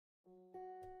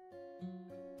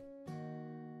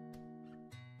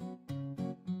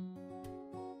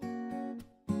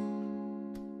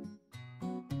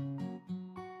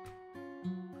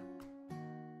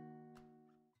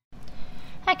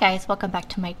guys, welcome back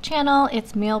to my channel.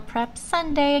 It's Meal Prep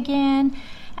Sunday again.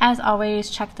 As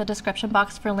always, check the description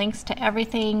box for links to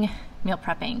everything meal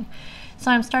prepping.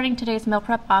 So I'm starting today's meal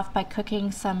prep off by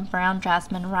cooking some brown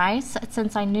jasmine rice.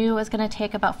 Since I knew it was going to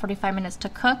take about 45 minutes to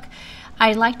cook,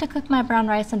 I like to cook my brown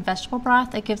rice in vegetable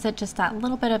broth. It gives it just that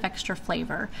little bit of extra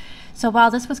flavor. So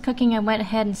while this was cooking, I went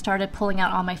ahead and started pulling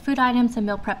out all my food items and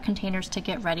meal prep containers to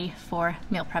get ready for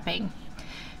meal prepping.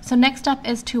 So next up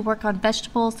is to work on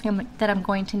vegetables that I'm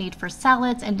going to need for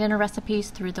salads and dinner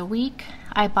recipes through the week.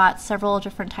 I bought several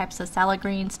different types of salad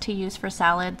greens to use for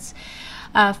salads.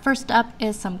 First up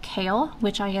is some kale,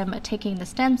 which I am taking the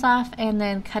stems off and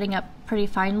then cutting up pretty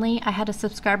finely. I had a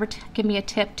subscriber give me a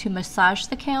tip to massage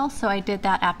the kale, so I did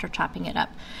that after chopping it up.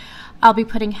 I'll be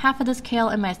putting half of this kale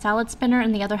in my salad spinner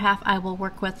and the other half I will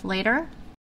work with later.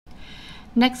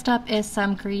 Next up is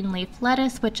some green leaf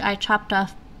lettuce, which I chopped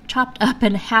up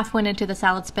and half went into the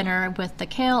salad spinner with the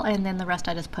kale, and then the rest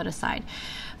I just put aside.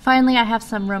 Finally, I have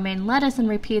some romaine lettuce and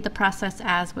repeat the process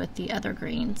as with the other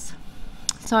greens.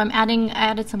 So I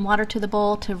added some water to the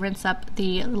bowl to rinse up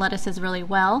the lettuces really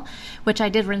well, which I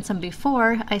did rinse them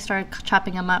before I started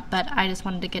chopping them up, but I just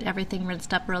wanted to get everything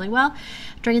rinsed up really well.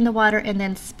 Drained the water and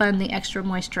then spun the extra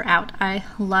moisture out. I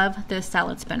love this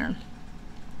salad spinner.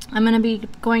 I'm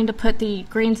going to put the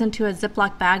greens into a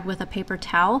Ziploc bag with a paper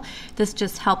towel. This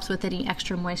just helps with any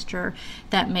extra moisture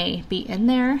that may be in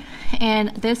there.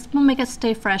 And this will make it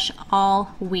stay fresh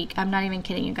all week. I'm not even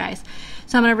kidding you guys.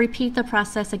 So I'm going to repeat the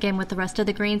process again with the rest of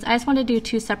the greens. I just want to do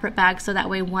 2 separate bags so that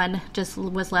way one just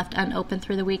was left unopened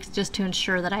through the week, just to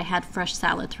ensure that I had fresh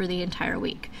salad through the entire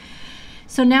week.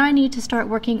 So now I need to start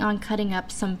working on cutting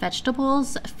up some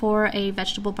vegetables for a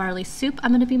vegetable barley soup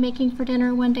I'm going to be making for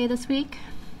dinner one day this week.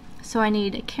 So I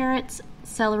need carrots,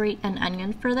 celery, and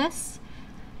onion for this.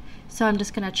 So I'm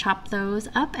just going to chop those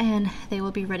up and they will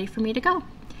be ready for me to go.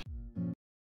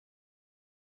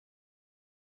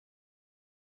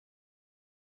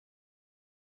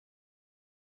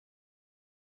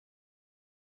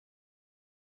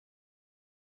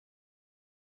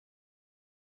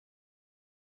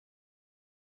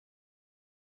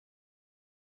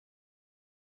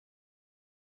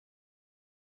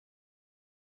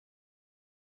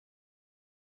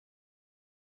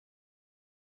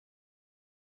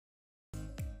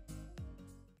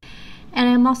 And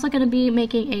I'm also going to be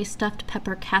making a stuffed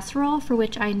pepper casserole, for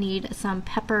which I need some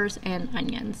peppers and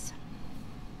onions.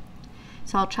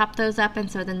 So I'll chop those up, and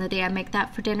so then the day I make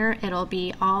that for dinner, it'll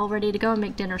be all ready to go and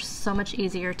make dinner so much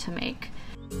easier to make.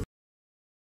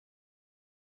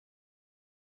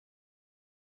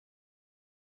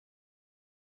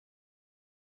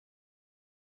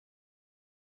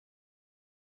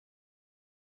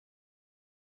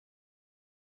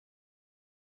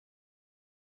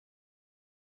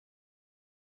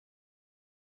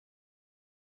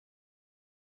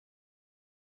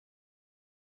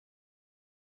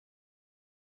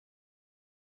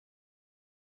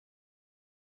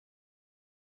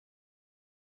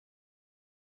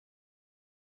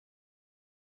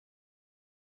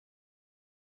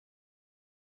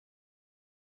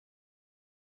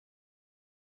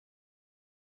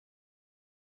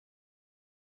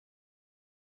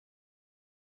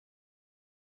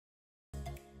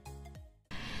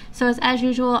 So as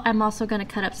usual, I'm also going to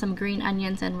cut up some green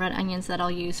onions and red onions that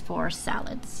I'll use for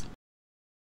salads.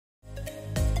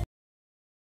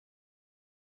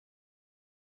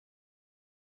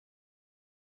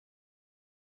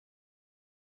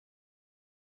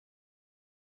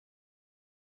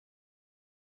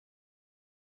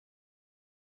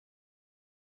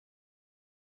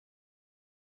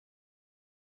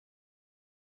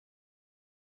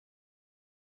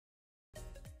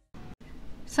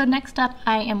 So next up,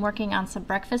 I am working on some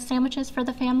breakfast sandwiches for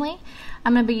the family.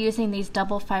 I'm going to be using these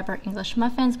double fiber English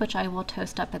muffins, which I will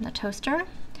toast up in the toaster.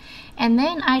 And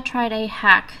then I tried a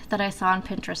hack that I saw on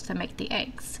Pinterest to make the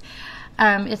eggs.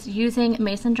 It's using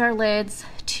mason jar lids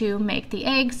to make the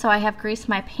eggs. So I have greased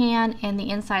my pan and the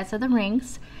insides of the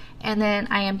rings. And then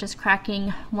I am just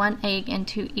cracking 1 egg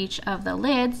into each of the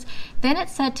lids. Then it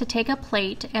said to take a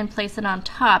plate and place it on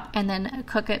top and then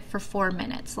cook it for 4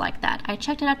 minutes like that. I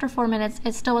checked it after 4 minutes.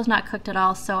 It still was not cooked at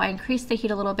all, so I increased the heat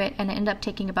a little bit and it ended up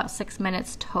taking about 6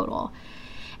 minutes total.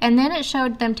 And then it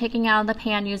showed them taking out of the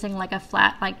pan using like a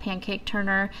flat pancake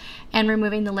turner and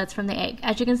removing the lids from the egg.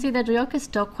 As you can see, the yolk is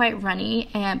still quite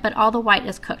runny, but all the white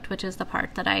is cooked, which is the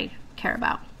part that I care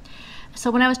about. So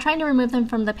when I was trying to remove them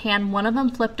from the pan, one of them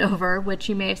flipped over, which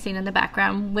you may have seen in the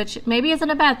background, which maybe isn't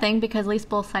a bad thing because at least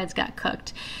both sides got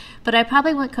cooked. But I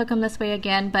probably wouldn't cook them this way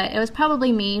again, but it was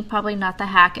probably me, probably not the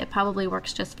hack. It probably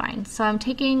works just fine. So I'm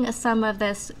taking some of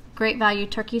this great value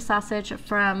turkey sausage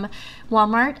from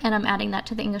Walmart, and I'm adding that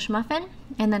to the English muffin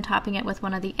and then topping it with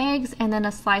one of the eggs and then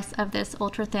a slice of this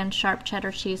ultra thin sharp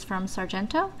cheddar cheese from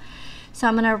Sargento. So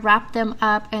I'm going to wrap them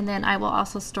up and then I will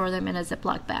also store them in a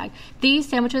Ziploc bag. These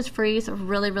sandwiches freeze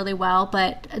really, really well,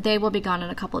 but they will be gone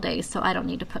in a couple days, so I don't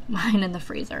need to put mine in the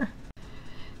freezer.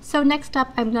 So next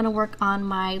up, I'm going to work on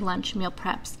my lunch meal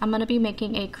preps. I'm going to be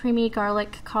making a creamy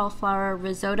garlic cauliflower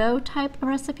risotto type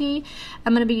recipe.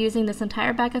 I'm going to be using this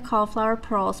entire bag of cauliflower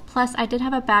pearls, plus I did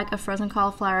have a bag of frozen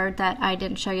cauliflower that I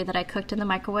didn't show you that I cooked in the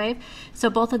microwave.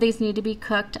 So both of these need to be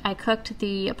cooked. I cooked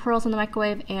the pearls in the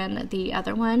microwave and the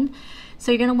other one.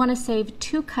 So you're going to want to save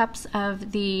 2 cups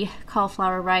of the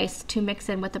cauliflower rice to mix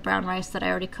in with the brown rice that I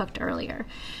already cooked earlier.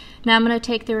 Now I'm going to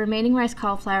take the remaining rice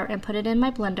cauliflower and put it in my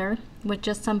blender with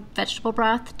just some vegetable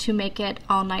broth to make it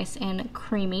all nice and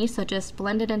creamy. So just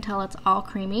blend it until it's all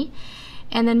creamy.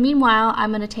 And then meanwhile, I'm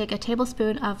going to take a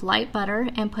tablespoon of light butter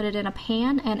and put it in a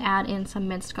pan and add in some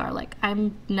minced garlic.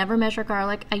 I never measure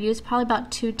garlic. I use probably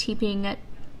about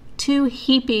 2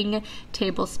 heaping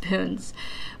tablespoons.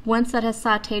 Once that has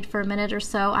sauteed for a minute or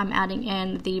so, I'm adding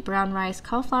in the brown rice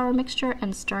cauliflower mixture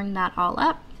and stirring that all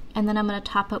up. And then I'm going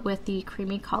to top it with the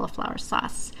creamy cauliflower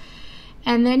sauce.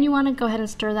 And then you want to go ahead and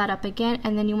stir that up again,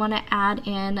 and then you want to add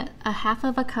in a half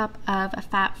of a cup of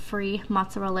fat-free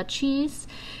mozzarella cheese,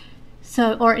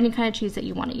 or any kind of cheese that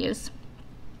you want to use.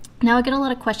 Now I get a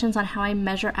lot of questions on how I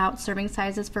measure out serving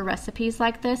sizes for recipes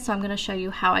like this, so I'm going to show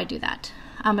you how I do that.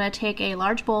 I'm going to take a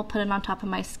large bowl, put it on top of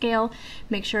my scale,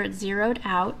 make sure it's zeroed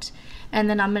out, and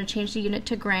then I'm going to change the unit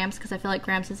to grams because I feel like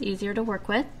grams is easier to work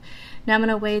with. Now I'm going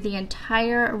to weigh the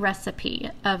entire recipe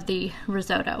of the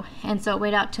risotto, and so it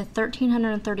weighed out to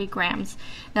 1,330 grams.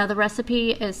 Now the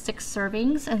recipe is 6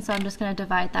 servings, and so I'm just going to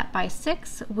divide that by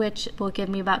 6, which will give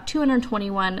me about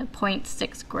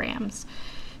 221.6 grams.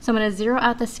 So I'm going to zero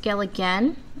out the scale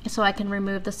again so I can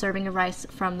remove the serving of rice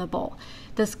from the bowl.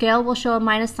 The scale will show a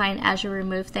minus sign as you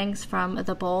remove things from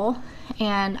the bowl,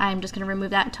 and I'm just going to remove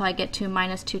that until I get to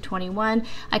minus 221.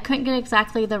 I couldn't get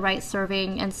exactly the right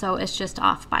serving, and so it's just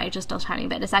off by just a tiny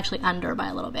bit. It's actually under by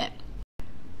a little bit.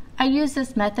 I use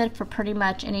this method for pretty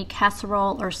much any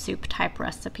casserole or soup type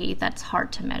recipe that's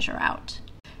hard to measure out.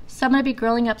 So I'm going to be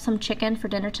grilling up some chicken for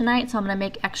dinner tonight, so I'm going to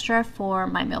make extra for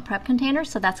my meal prep containers,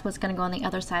 so that's what's going to go on the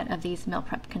other side of these meal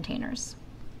prep containers.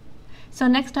 So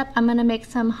next up, I'm going to make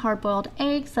some hard-boiled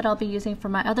eggs that I'll be using for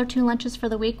my other 2 lunches for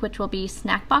the week, which will be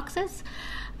snack boxes.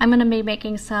 I'm going to be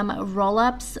making some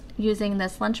roll-ups using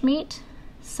this lunch meat,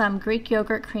 some Greek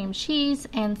yogurt cream cheese,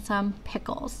 and some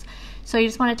pickles. So you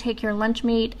just want to take your lunch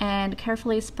meat and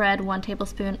carefully spread 1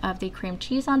 tablespoon of the cream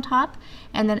cheese on top,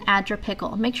 and then add your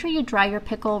pickle. Make sure you dry your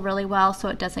pickle really well so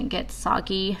it doesn't get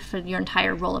soggy, for your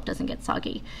entire roll-up doesn't get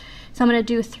soggy. So I'm going to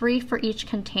do 3 for each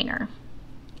container.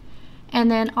 And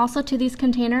then also to these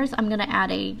containers, I'm going to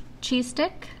add a cheese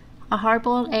stick, a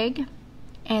hard-boiled egg,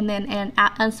 and then an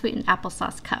unsweetened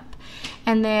applesauce cup.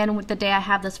 And then the day I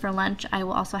have this for lunch, I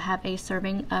will also have a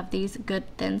serving of these Good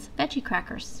Thins veggie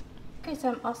crackers. Okay,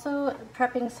 so I'm also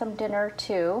prepping some dinner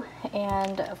too,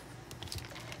 and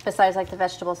besides like the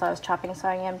vegetables I was chopping, so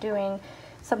I am doing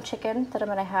some chicken that I'm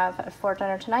going to have for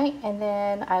dinner tonight, and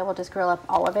then I will just grill up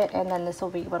all of it, and then this will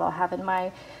be what I'll have in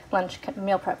my lunch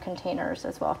meal prep containers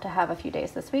as well to have a few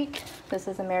days this week. This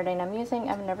is a marinade I'm using.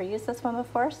 I've never used this one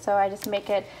before, so I just make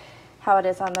it how it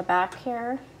is on the back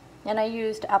here, and I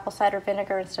used apple cider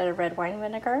vinegar instead of red wine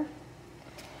vinegar.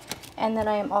 And then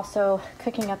I am also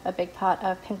cooking up a big pot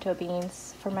of pinto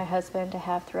beans for my husband to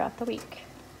have throughout the week.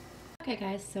 Okay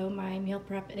guys, so my meal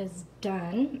prep is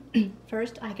done.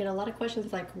 First, I get a lot of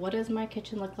questions like, what does my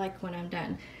kitchen look like when I'm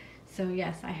done? So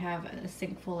yes, I have a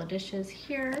sink full of dishes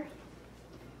here.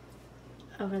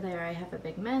 Over there I have a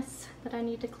big mess that I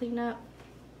need to clean up.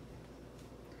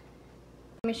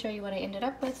 Let me show you what I ended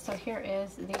up with. So here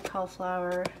is the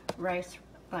cauliflower rice,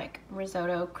 like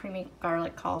risotto, creamy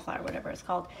garlic cauliflower, whatever it's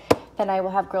called. Then I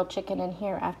will have grilled chicken in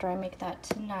here after I make that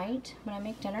tonight when I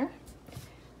make dinner.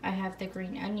 I have the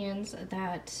green onions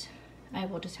that I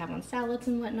will just have on salads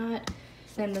and whatnot.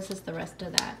 Then this is the rest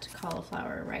of that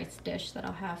cauliflower rice dish that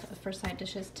I'll have for side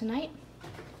dishes tonight.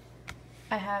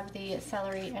 I have the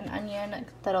celery and onion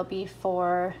that'll be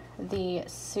for the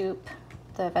soup,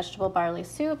 the vegetable barley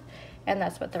soup, and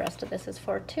that's what the rest of this is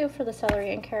for too, for the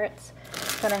celery and carrots.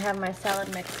 Then I have my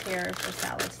salad mix here for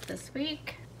salads this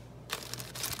week.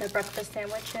 The breakfast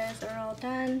sandwiches are all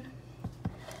done.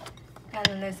 And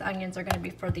then these onions are going to be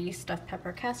for the stuffed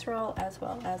pepper casserole, as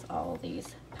well as all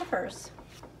these peppers.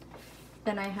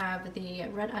 Then I have the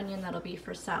red onion that'll be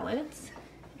for salads.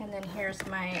 And then here's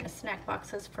my snack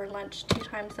boxes for lunch 2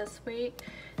 times this week.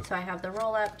 So I have the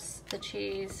roll-ups, the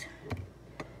cheese,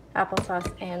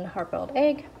 applesauce, and hard-boiled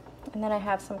egg. And then I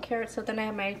have some carrots. So then I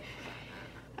have my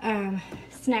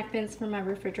snack bins from my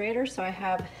refrigerator. So I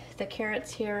have the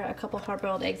carrots here, a couple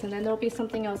hard-boiled eggs, and then there'll be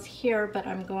something else here, but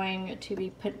I'm going to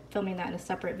be filming that in a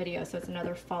separate video. So it's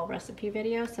another fall recipe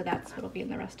video. So that's what'll be in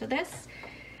the rest of this.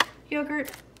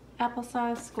 Yogurt,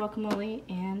 applesauce, guacamole,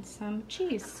 and some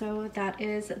cheese. So that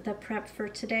is the prep for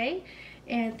today.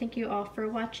 And thank you all for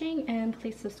watching, and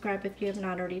please subscribe if you have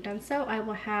not already done so. I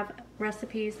will have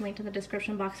recipes linked in the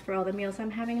description box for all the meals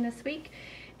I'm having this week,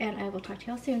 and I will talk to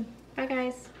y'all soon. Bye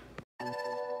guys.